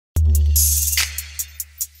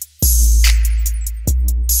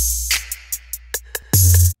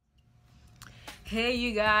Hey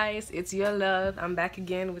you guys, it's your love. I'm back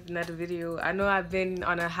again with another video. I know I've been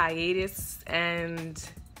on a hiatus and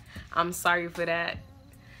I'm sorry for that.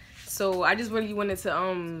 So I just really wanted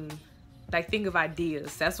to think of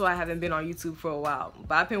ideas. That's why I haven't been on YouTube for a while.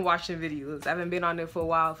 But I've been watching videos. I haven't been on there for a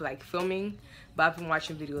while for like filming, but I've been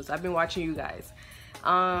watching videos. I've been watching you guys.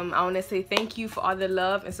 I want to say thank you for all the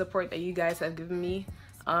love and support that you guys have given me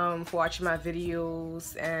for watching my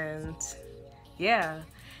videos, and yeah.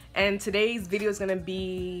 And today's video is gonna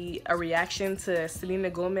be a reaction to Selena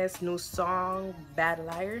Gomez's new song Bad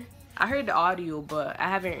Liar. I heard the audio, but I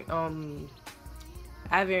haven't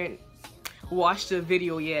watched the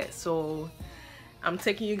video yet, so I'm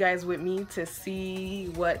taking you guys with me to see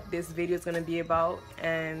what this video is gonna be about.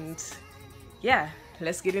 And yeah,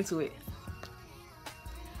 let's get into it.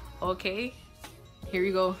 Okay, here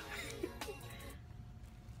we go.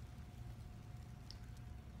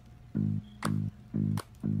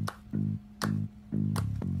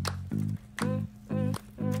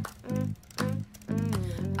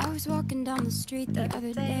 I was walking down the street the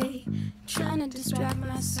other day, trying to distract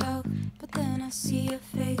myself, but then I see your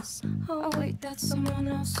face. Oh wait, that's someone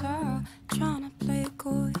else. Trying to play it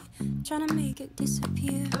coy, trying to make it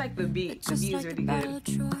disappear. I like the beat. The beat is really good.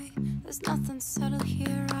 Troy, there's nothing settled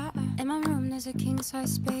here. In my room there's a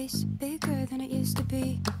king-size space, bigger than it used to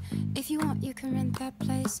be. If you want, you can rent that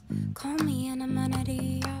place. Call me an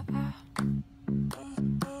amenity.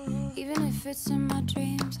 Even if it's in my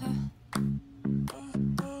dreams.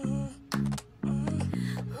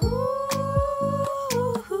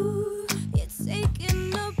 Ooh, it's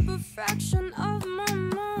taking up a fraction of my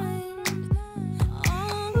mind.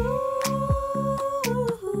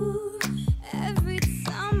 Ooh, every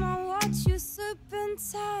time I watch you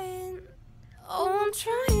serpentine. Oh, I'm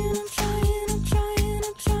trying.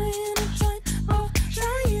 Oh,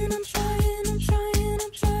 trying.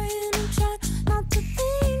 Not to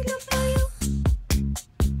think about you.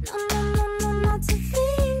 No, not to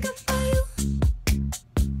think about you.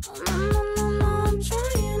 Oh, no, I'm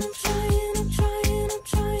trying.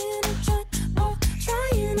 Oh,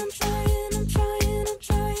 trying.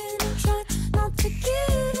 Not to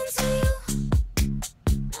give into you.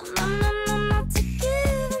 No, not to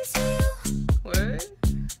give into you. What?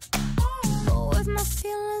 But with my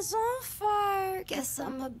feelings on fire, guess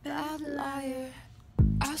I'm a bad liar.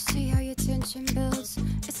 I see how your tension builds.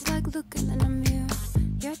 It's like looking in a mirror.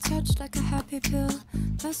 You're touched like a happy pill,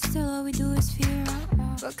 but still all we do is fear.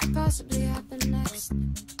 What could possibly happen next?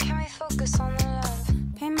 Can we focus on the love?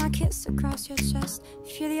 Paint my kiss across your chest.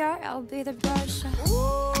 If you're the art, I'll be the brush.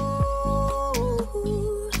 Ooh,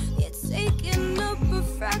 it's taking up a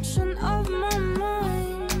fraction of my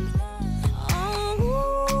mind.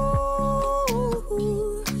 Oh,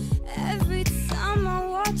 every time I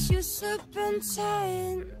watch you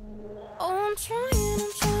serpentine. Oh, I'm trying.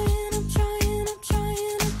 Oh, trying.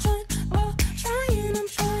 Oh, trying.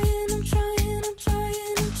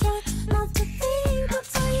 Not to think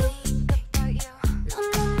about you.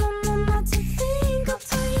 No, not to think about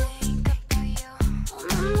you.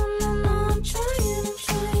 Oh, no, I'm trying.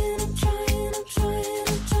 Oh, trying.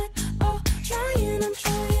 Oh, trying.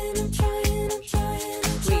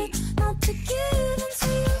 Not to give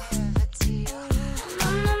into you.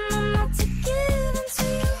 No, not to give into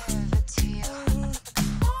you.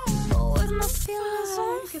 But with my feelings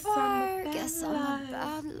on fire, guess I'm a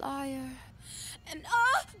bad liar. And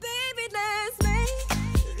oh, baby, let's make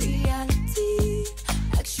reality,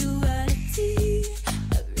 actuality,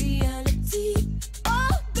 a reality.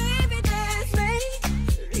 Oh, baby, let's make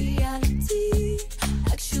reality,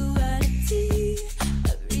 actuality,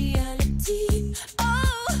 a reality.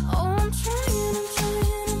 Oh, I'm trying.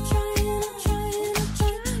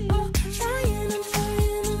 Oh, trying.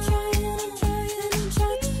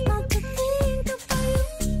 Not to think about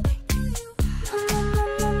you.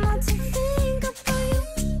 No, not to think about you.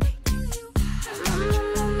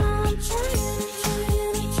 No, I'm trying.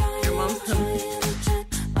 Your mom's coming.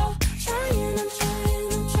 Oh, trying.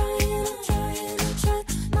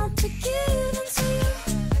 Not to give into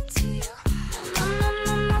you. No,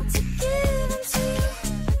 not to give into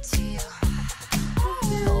you.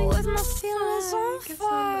 But with my feelings on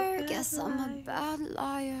fire, guess I'm a bad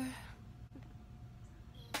liar.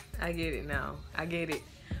 I get it now. I get it.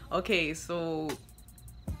 Okay, so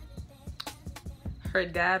her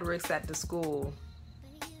dad works at the school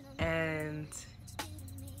and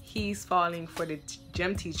he's falling for the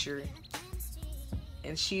gym teacher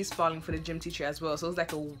and she's falling for the gym teacher as well. So it's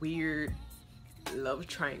like a weird love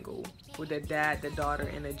triangle with the dad, the daughter,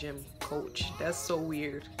 and the gym coach. That's so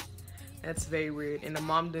weird. That's very weird. And the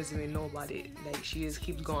mom doesn't even know about it. Like, she just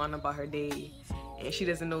keeps going on about her day and she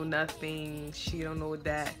doesn't know nothing. She don't know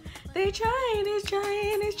that they trying not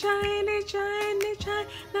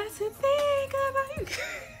to think about you.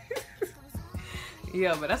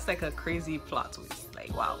 Yeah, but that's like a crazy plot twist.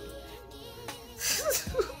 Like, wow.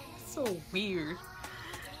 So weird.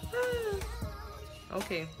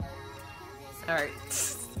 Okay. Alright.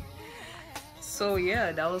 So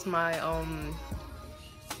yeah, that was my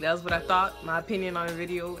that was what I thought, my opinion on the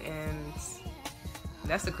video, and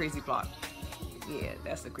that's a crazy plot. Yeah,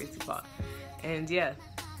 that's a crazy plot. And yeah.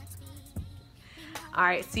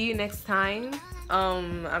 Alright, see you next time.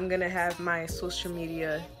 I'm gonna have my social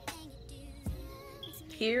media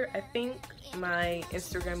here. I think my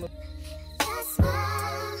Instagram.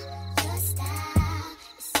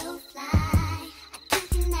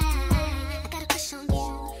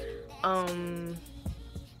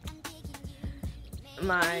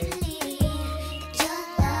 My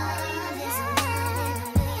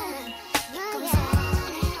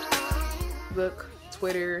Facebook,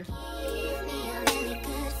 Twitter,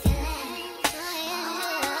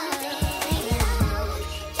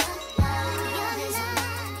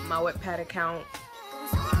 my Wattpad account.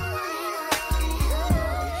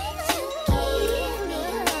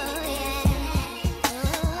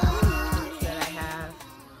 That I have.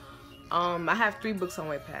 I have 3 books on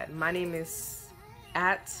Wattpad. My name is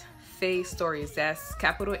 @FaiStories. That's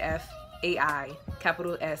capital F-A-I,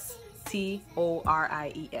 capital S-T-O-R-I-E-S.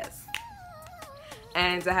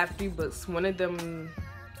 And I have 3 books. One of them,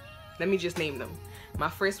 let me just name them. My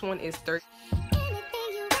first one is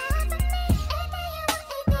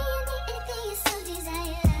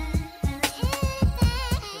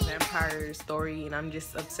Vampire Story, and I'm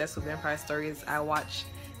just obsessed with vampire stories. I watch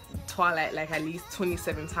Twilight like at least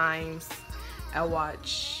 27 times. I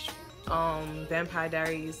watch Vampire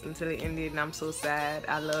Diaries until it ended, and I'm so sad.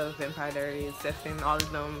 I love Vampire Diaries, Stefan, all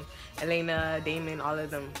of them, Elena, Damon, all of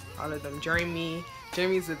them. Jeremy's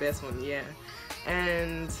the best one, yeah.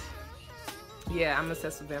 And yeah, I'm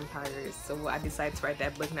obsessed with vampires, so I decided to write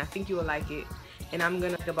that book, and I think you will like it. And I'm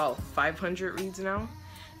gonna about 500 reads now,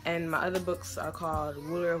 and my other books are called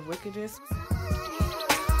Ruler of Wickedness.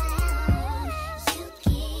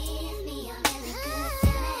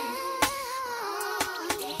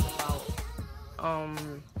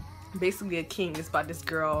 Basically a king. It's about this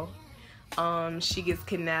girl. She gets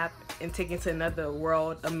kidnapped and taken to another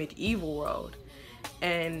world, a medieval world.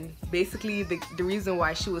 And basically the reason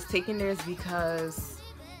why she was taken there is because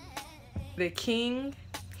the king,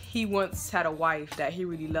 he once had a wife that he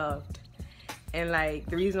really loved. And like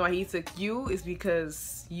the reason why he took you is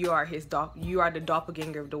because you are the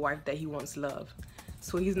doppelganger of the wife that he once loved.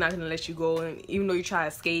 So he's not gonna let you go, and even though you try to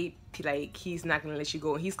escape, like he's not gonna let you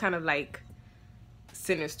go. He's kind of like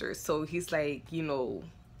sinister, so he's like, you know,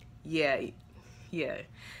 yeah.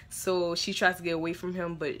 So she tries to get away from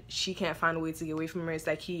him, but she can't find a way to get away from her. It's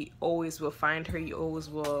like he always will find her. He always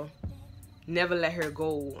will never let her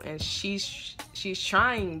go, and she's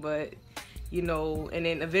trying, but you know. And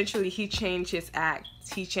then eventually he changed his act.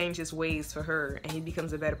 He changed his ways for her, and he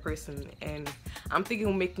becomes a better person. And I'm thinking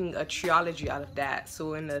of making a trilogy out of that.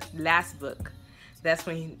 So in the last book, that's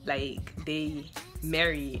when they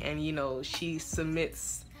marry, and you know, she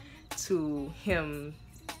submits to him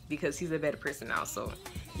because he's a better person now. So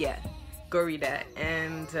yeah, go read that.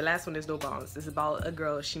 And the last one is No Bounds. It's about a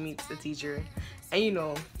girl, she meets a teacher, and you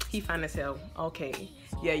know, he fine as hell. Okay,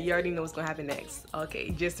 yeah, you already know what's gonna happen next.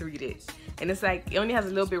 Okay, just read it. And it's like, it only has a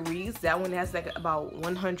little bit reads. That one has like about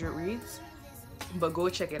 100 reads, but go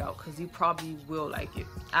check it out because you probably will like it.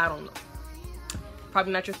 I don't know,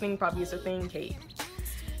 probably not your thing, probably it's your thing. Hey,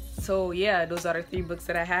 so yeah, those are the 3 books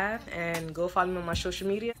that I have, and go follow me on my social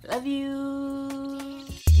media. Love you.